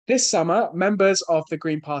This summer, members of the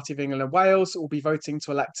Green Party of England and Wales will be voting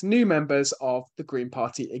to elect new members of the Green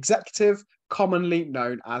Party Executive, commonly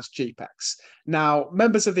known as GPEx. Now,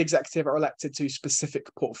 members of the executive are elected to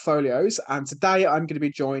specific portfolios, and today I'm going to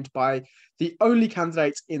be joined by the only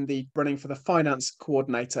candidate in the running for the finance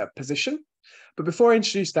coordinator position. But before I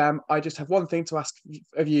introduce them, I just have one thing to ask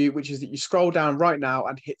of you, which is that you scroll down right now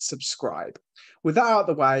and hit subscribe. With that out of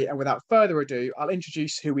the way, and without further ado, I'll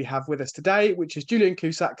introduce who we have with us today, which is Julian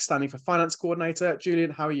Cusack, standing for Finance Coordinator.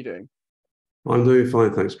 Julian, how are you doing? I'm doing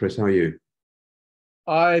fine, thanks, Chris. How are you?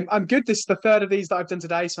 I'm good. This is the third of these that I've done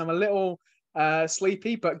today, so I'm a little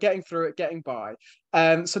sleepy, but getting through it, getting by.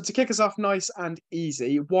 So to kick us off nice and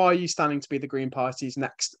easy, why are you standing to be the Green Party's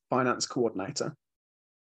next Finance Coordinator?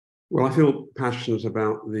 Well, I feel passionate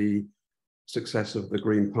about the success of the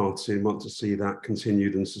Green Party and want to see that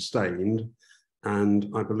continued and sustained. And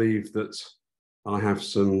I believe that I have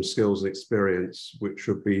some skills and experience which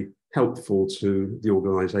would be helpful to the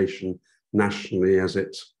organisation nationally as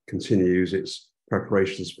it continues its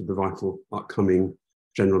preparations for the vital upcoming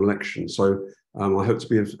general election. So I hope to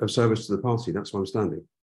be of service to the party. That's why I'm standing.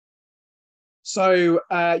 So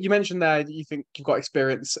you mentioned there that you think you've got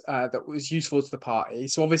experience that was useful to the party.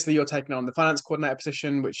 So obviously you're taking on the finance coordinator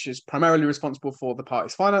position, which is primarily responsible for the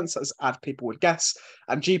party's finance, as people would guess.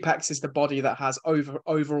 And GPEx is the body that has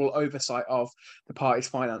overall oversight of the party's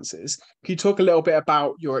finances. Can you talk a little bit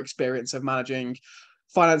about your experience of managing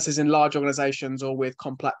finances in large organisations or with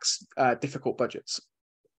complex, difficult budgets?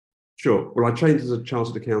 Sure. Well, I trained as a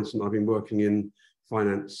chartered accountant. I've been working in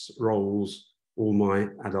finance roles all my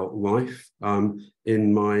adult life.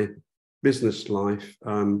 In my business life,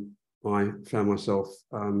 I found myself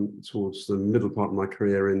towards the middle part of my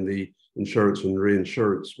career in the insurance and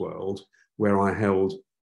reinsurance world, where I held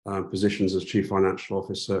positions as Chief Financial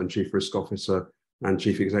Officer and Chief Risk Officer and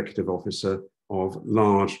Chief Executive Officer of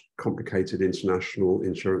large, complicated international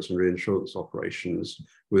insurance and reinsurance operations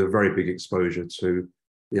with a very big exposure to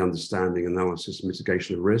the understanding, analysis, and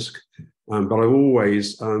mitigation of risk. But I've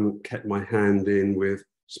always kept my hand in with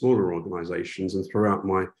smaller organisations, and throughout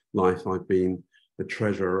my life, I've been the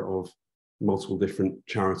treasurer of multiple different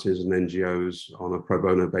charities and NGOs on a pro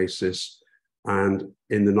bono basis. And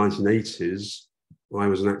in the 1980s, I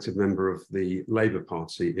was an active member of the Labour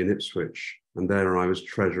Party in Ipswich, and there I was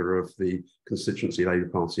treasurer of the constituency Labour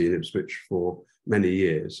Party in Ipswich for many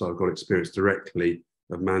years. So I've got experience directly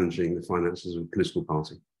of managing the finances of a political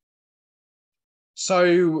party.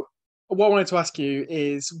 So what I wanted to ask you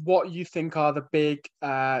is what you think are the big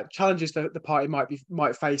challenges that the party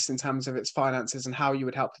might face in terms of its finances and how you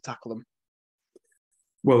would help to tackle them.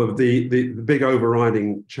 Well, the big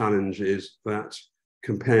overriding challenge is that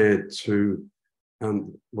compared to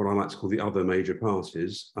what I like to call the other major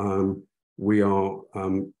parties, we are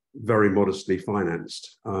very modestly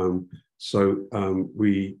financed. So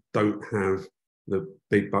we don't have the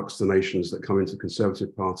big bucks donations that come into the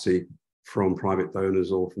Conservative Party from private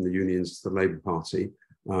donors or from the unions to the Labour Party.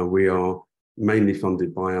 We are mainly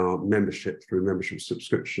funded by our membership through membership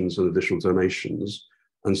subscriptions and additional donations.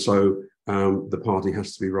 And so the party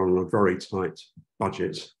has to be run on a very tight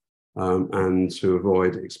budget and to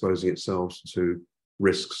avoid exposing itself to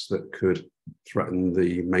risks that could threaten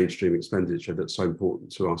the mainstream expenditure that's so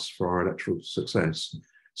important to us for our electoral success.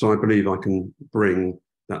 So I believe I can bring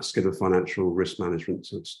that skill of financial risk management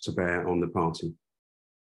to bear on the party.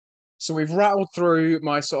 So we've rattled through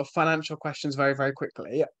my sort of financial questions very, very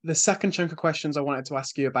quickly. The second chunk of questions I wanted to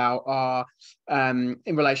ask you about are in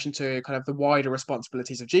relation to kind of the wider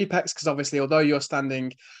responsibilities of GPEx, because obviously, although you're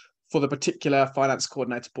standing for the particular finance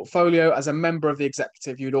coordinator portfolio, as a member of the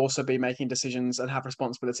executive, you'd also be making decisions and have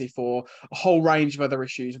responsibility for a whole range of other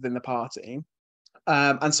issues within the party.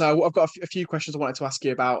 And so I've got a few questions I wanted to ask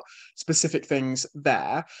you about specific things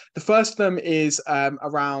there. The first of them is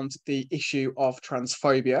around the issue of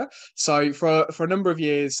transphobia. So for a number of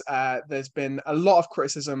years, there's been a lot of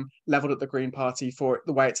criticism leveled at the Green Party for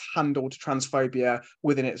the way it's handled transphobia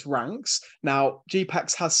within its ranks. Now,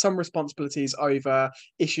 GPEx has some responsibilities over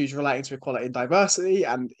issues relating to equality and diversity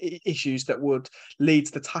and issues that would lead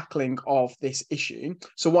to the tackling of this issue.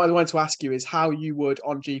 So what I wanted to ask you is how you would,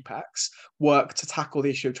 on GPEx, work to tackle the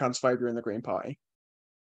issue of transphobia in the Green Party?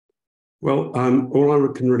 Well, all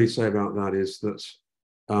I can really say about that is that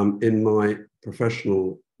in my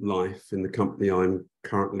professional life, in the company I'm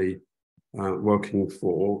currently working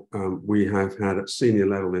for, we have had at senior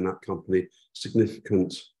level in that company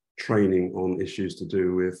significant training on issues to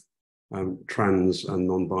do with trans and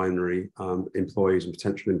non-binary employees and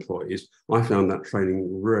potential employees. I found that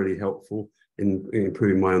training really helpful in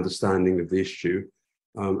improving my understanding of the issue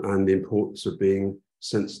and the importance of being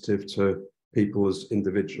sensitive to people as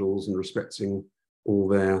individuals and respecting all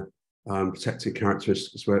their protected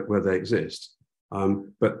characteristics where they exist.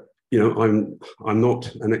 But I'm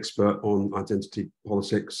not an expert on identity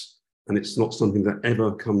politics, and it's not something that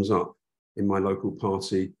ever comes up in my local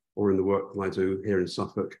party or in the work that I do here in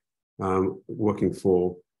Suffolk, working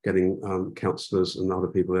for getting councillors and other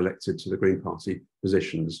people elected to the Green Party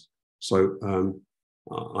positions. So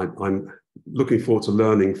I'm looking forward to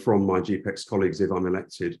learning from my GPEx colleagues if I'm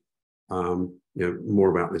elected, more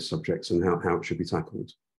about this subject and how it should be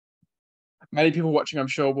tackled. Many people watching, I'm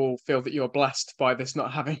sure, will feel that you're blessed by this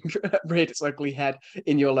not having reared its ugly head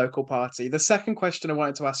in your local party. The second question I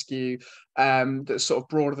wanted to ask you, that's sort of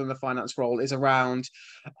broader than the finance role, is around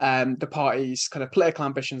the party's kind of political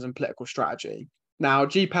ambitions and political strategy. Now,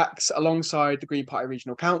 GPEx, alongside the Green Party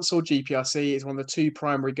Regional Council, GPRC, is one of the two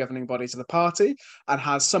primary governing bodies of the party and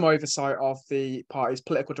has some oversight of the party's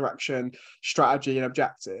political direction, strategy, and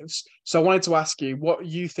objectives. So I wanted to ask you what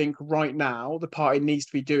you think right now the party needs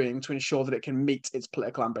to be doing to ensure that it can meet its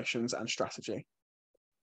political ambitions and strategy.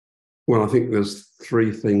 Well, I think there's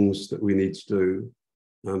three things that we need to do,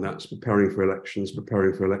 and that's preparing for elections, and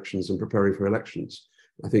preparing for elections.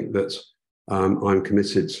 I think that I'm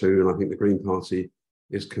committed to, and I think the Green Party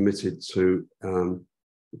is committed to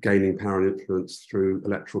gaining power and influence through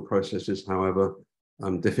electoral processes, however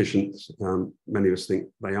deficient many of us think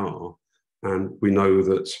they are. And we know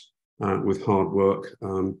that with hard work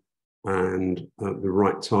and the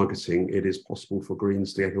right targeting, it is possible for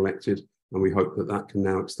Greens to get elected. And we hope that that can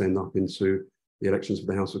now extend up into the elections for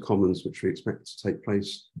the House of Commons, which we expect to take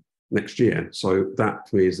place next year. So that,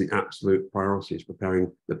 for me, is the absolute priority, is preparing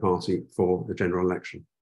the party for the general election.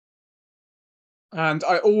 And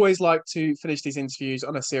I always like to finish these interviews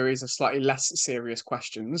on a series of slightly less serious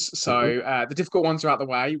questions. So the difficult ones are out the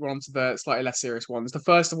way. We're on to the slightly less serious ones. The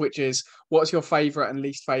first of which is, what's your favourite and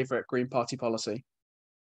least favourite Green Party policy?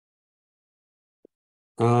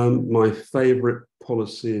 My favourite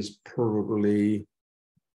policy is probably,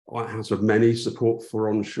 out of many, support for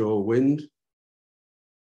onshore wind.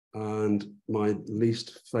 And my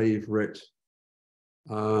least favourite,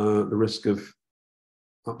 the risk of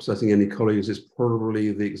upsetting any colleagues, is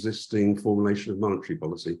probably the existing formulation of monetary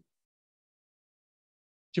policy. Do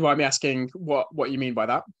you mind me asking what you mean by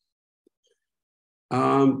that?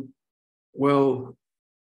 Well,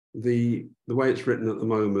 the way it's written at the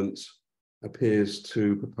moment appears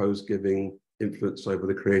to propose giving influence over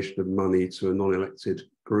the creation of money to a non-elected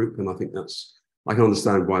group, and I think I can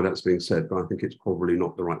understand why that's being said, but I think it's probably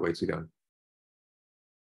not the right way to go.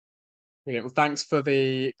 Brilliant. Well, thanks for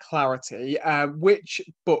the clarity. Which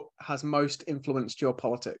book has most influenced your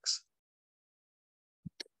politics?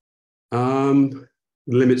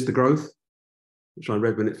 Limits to Growth, which I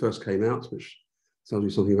read when it first came out, which tells you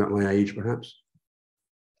something about my age, perhaps.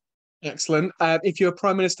 Excellent. If you're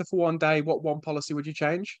Prime Minister for one day, what one policy would you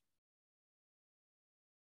change?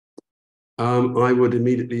 I would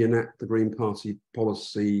immediately enact the Green Party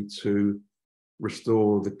policy to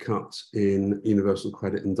restore the cut in universal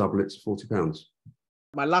credit and double it to £40.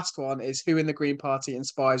 My last one is, who in the Green Party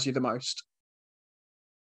inspires you the most?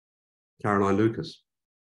 Caroline Lucas.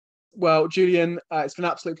 Well, Julian, it's been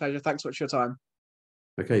an absolute pleasure. Thanks so much for your time.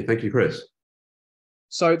 Okay, thank you, Chris.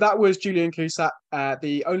 So that was Julian Cusack,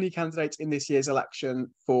 the only candidate in this year's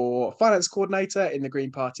election for finance coordinator in the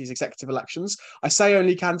Green Party's executive elections. I say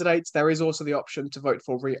only candidate. There is also the option to vote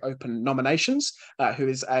for reopen nominations, who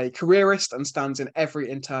is a careerist and stands in every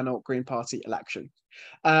internal Green Party election.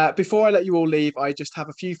 Before I let you all leave, I just have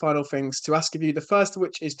a few final things to ask of you. The first of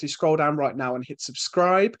which is to scroll down right now and hit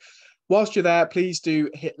subscribe. Whilst you're there, please do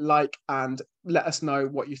hit like and let us know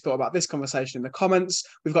what you thought about this conversation in the comments.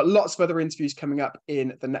 We've got lots of other interviews coming up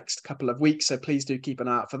in the next couple of weeks, so please do keep an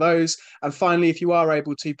eye out for those. And finally, if you are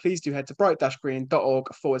able to, please do head to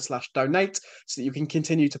bright-green.org/donate so that you can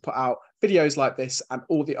continue to put out videos like this and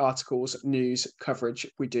all the articles, news, coverage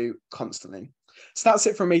we do constantly. So that's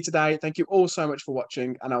it from me today. Thank you all so much for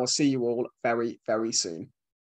watching, and I will see you all very, very soon.